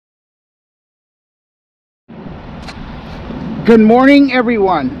Good morning,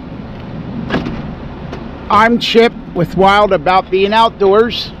 everyone. I'm Chip with Wild About Being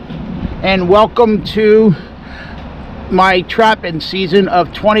Outdoors, and welcome to my trapping season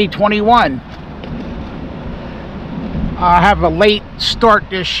of 2021. I have a late start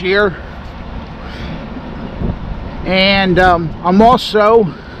this year, and I'm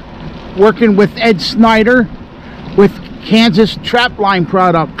also working with Ed Snyder with Kansas Trapline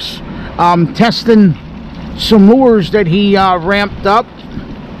Products, testing some lures that he ramped up,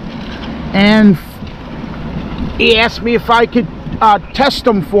 and he asked me if I could test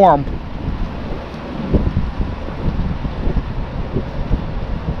them for him.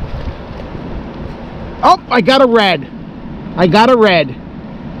 Oh, I got a red.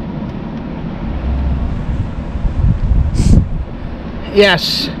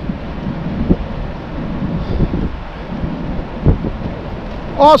 Yes.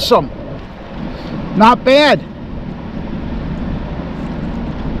 Awesome. Not bad.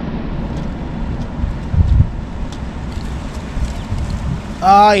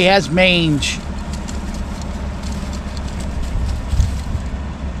 Oh, he has mange.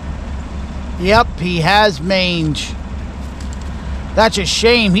 Yep, he has mange. That's a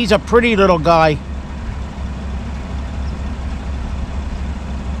shame. He's a pretty little guy.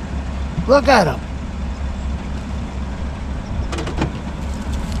 Look at him.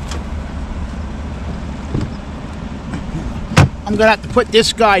 I'm gonna have to put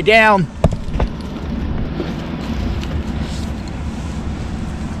this guy down.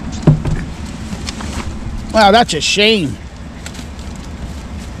 Wow, that's a shame.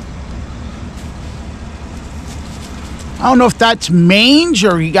 I don't know if that's mange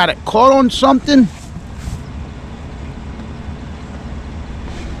or he got it caught on something.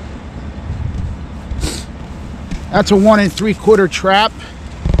 That's a 1 3/4 trap.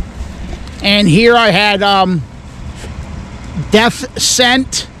 And here I had Death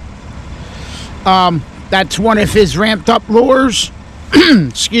Scent. That's one of his ramped up lures.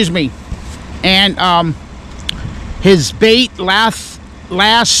 Excuse me. And his bait,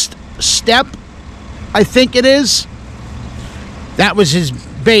 last step, I think it is. That was his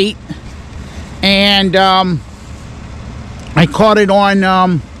bait. And I caught it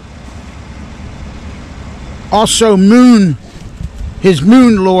on also his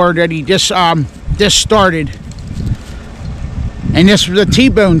moon lure that he just started. And this was a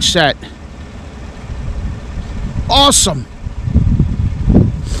T-bone set. Awesome.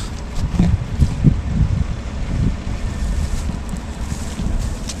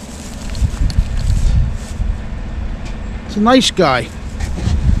 It's a nice guy.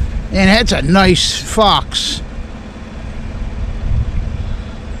 And that's a nice fox.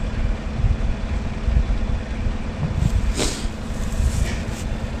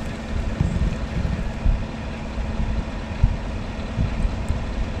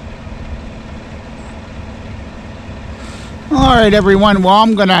 All right, everyone. Well,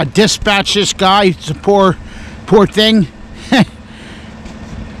 I'm gonna dispatch this guy. It's a poor thing.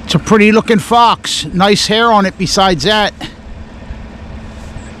 It's a pretty looking fox. Nice hair on it besides that.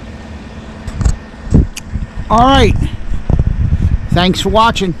 All right. Thanks for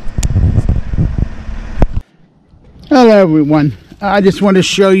watching. Hello, everyone. I just want to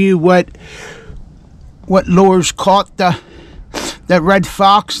show you what lures caught that red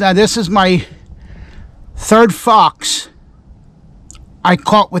fox. Now, this is my third fox I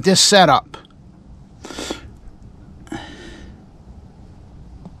caught with this setup.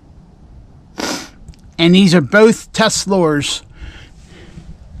 And these are both test lures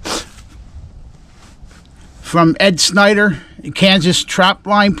from Ed Snyder, Kansas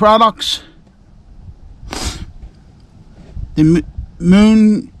Trapline Products. The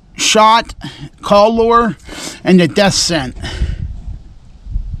Moon Shot Call Lure and the Death Scent.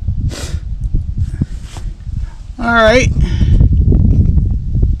 All right.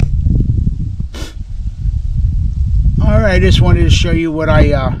 I just wanted to show you what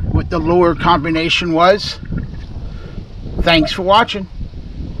the lure combination was. Thanks for watching.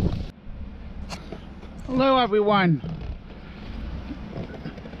 Hello, everyone.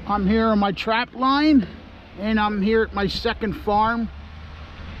 I'm here on my trap line, and I'm here at my second farm.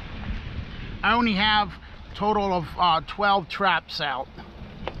 I only have a total of 12 traps out.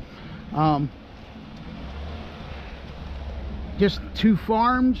 Just 2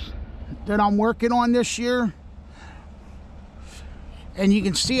 farms that I'm working on this year. And you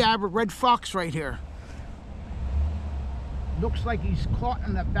can see I have a red fox right here. Looks like he's caught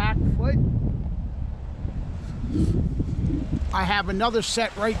in the back foot. I have another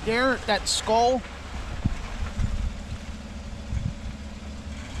set right there, that skull.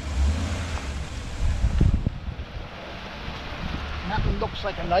 looks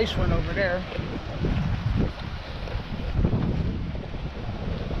like a nice one over there.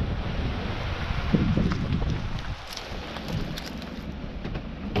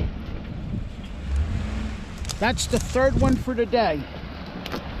 That's the third one for the day.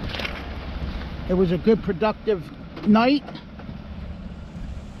 It was a good, productive night.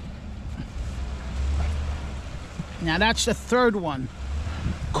 Now that's the third one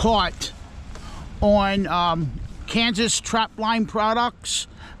caught on Kansas Trapline Products,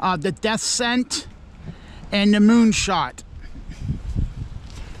 the Death Scent, and the Moonshot.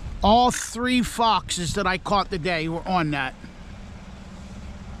 All 3 foxes that I caught today were on that.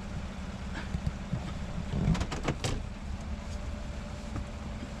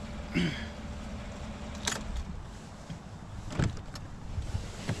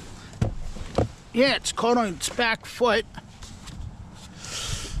 Yeah, it's caught on its back foot.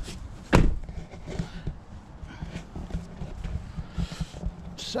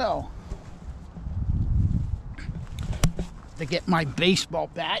 So, to get my baseball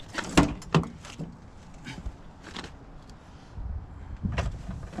bat.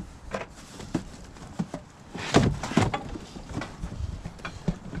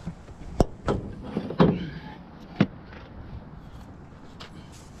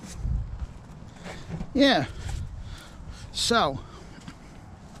 Yeah, so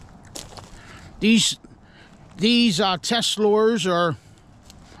these test lures are,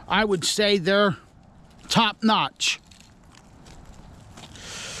 I would say, they're top notch.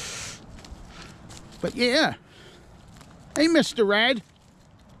 But yeah, hey Mr. Red.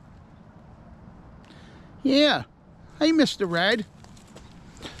 Yeah, hey Mr. Red.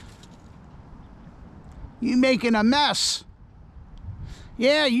 You making a mess.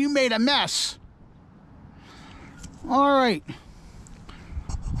 Yeah, you made a mess. All right,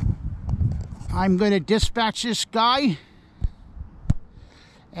 I'm going to dispatch this guy,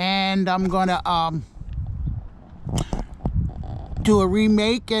 and I'm going to do a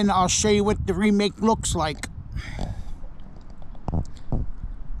remake, and I'll show you what the remake looks like. All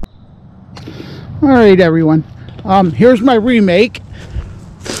right, everyone. Here's my remake.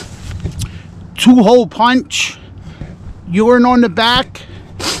 2-hole punch, urine on the back.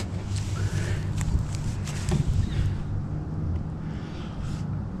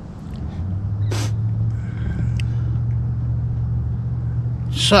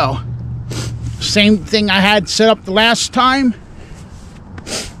 So, same thing I had set up the last time.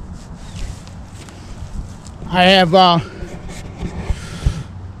 I have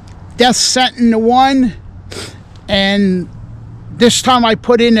Death Scent in the one, and this time I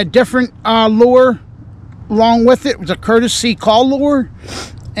put in a different lure along with it. It was a courtesy call lure,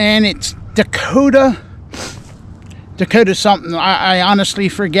 and it's Dakota something. I honestly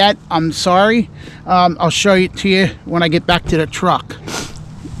forget. I'm sorry. I'll show it to you when I get back to the truck.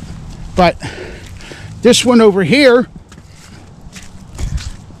 But this one over here,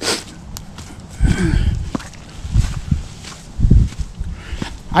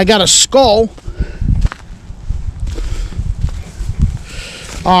 I got a skull,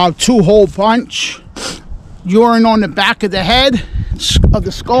 2-hole punch, urine on the back of the head of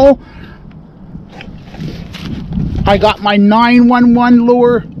the skull. I got my 911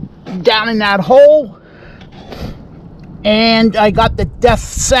 lure down in that hole, and I got the Death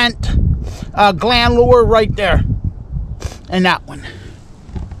Scent gland lure right there, and that one.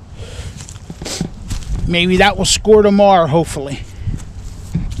 Maybe that will score tomorrow, hopefully.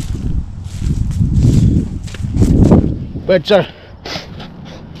 But it's a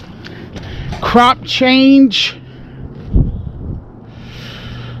crop change.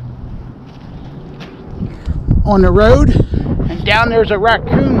 On the road, and down there's a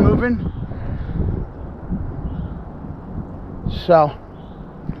raccoon moving. So,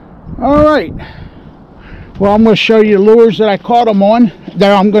 all right. Well, I'm going to show you the lures that I caught them on.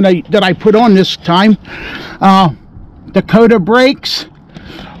 That I put on this time. Dakota Breaks,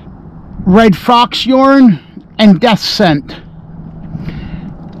 Red Fox Urine, and Death Scent.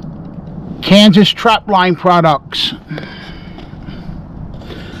 Kansas Trapline Products.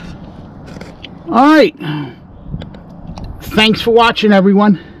 All right. Thanks for watching,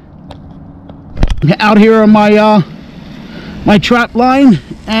 everyone. Out here on my my trap line,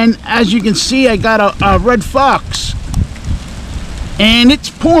 and as you can see, I got a red fox, and it's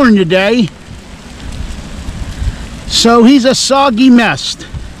pouring today, so he's a soggy mess,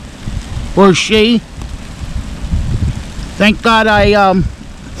 or she. Thank God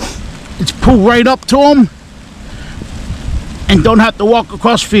it's pulled right up to him and don't have to walk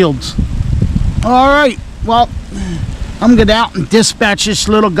across fields. All right, well, I'm gonna get out and dispatch this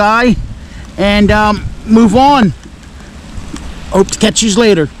little guy and move on. Hope to catch you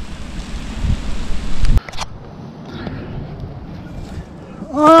later.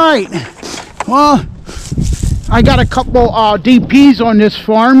 Alright, well, I got a couple DPs on this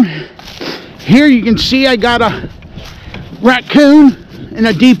farm. Here you can see I got a raccoon in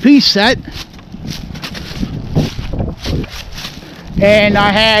a DP set. And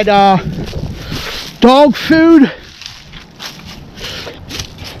I had dog food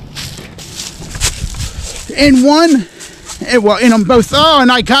in one. Well, in them both. Oh,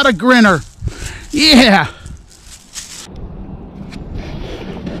 and I got a grinner. Yeah.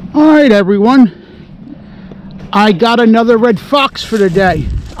 Alright everyone, I got another red fox for the day.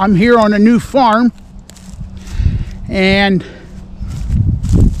 I'm here on a new farm, and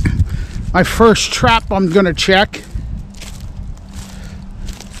my first trap I'm gonna check.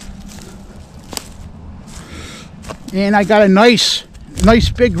 And I got a nice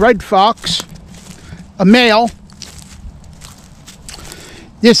big red fox, a male.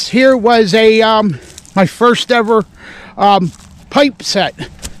 This here was a my first ever pipe set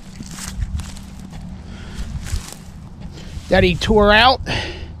that he tore out.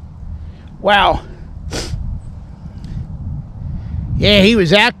 Wow. Yeah, he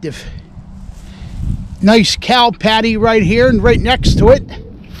was active. Nice cow patty right here and right next to it.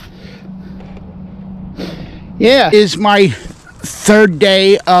 Yeah, is my third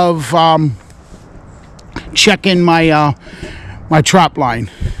day of checking my my trap line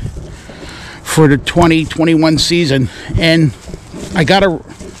for the 2021 season, and I got a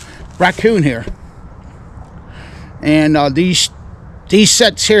raccoon here. And these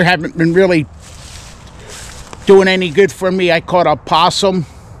sets here haven't been really doing any good for me. I caught a possum,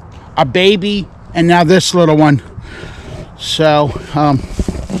 a baby, and now this little one. So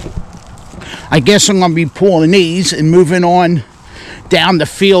I guess I'm going to be pulling these and moving on down the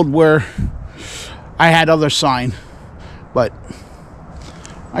field where I had other sign. But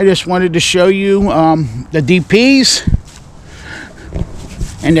I just wanted to show you the DPs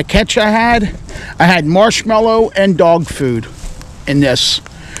and the catch I had. I had marshmallow and dog food in this.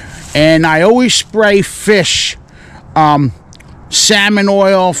 And I always spray fish, salmon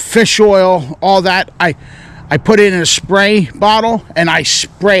oil, fish oil, all that. I put it in a spray bottle and I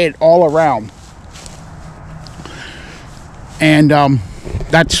spray it all around. And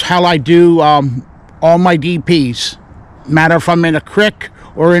that's how I do all my DPs. Matter if I'm in a creek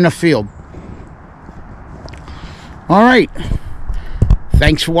or in a field. All right.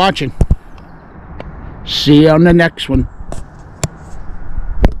 Thanks for watching. See you on the next one.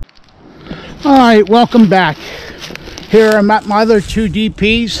 All right, welcome back. Here I'm at my other two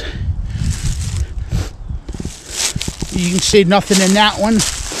DPs. You can see nothing in that one,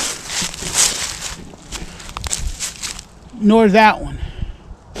 nor that one.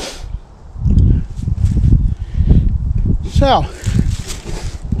 So,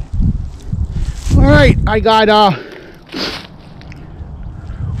 all right, I got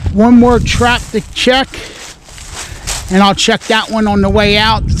one more trap to check, and I'll check that one on the way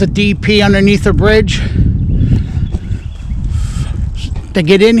out. It's a DP underneath a bridge to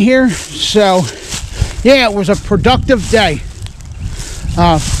get in here. So yeah, it was a productive day.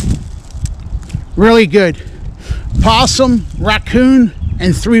 Really good. Possum, raccoon,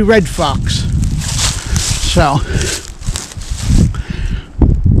 and 3 red fox. So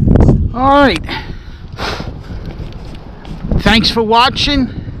all right, thanks for watching,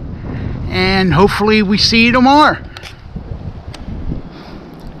 and hopefully we see you tomorrow.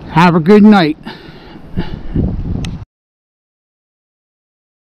 Have a good night.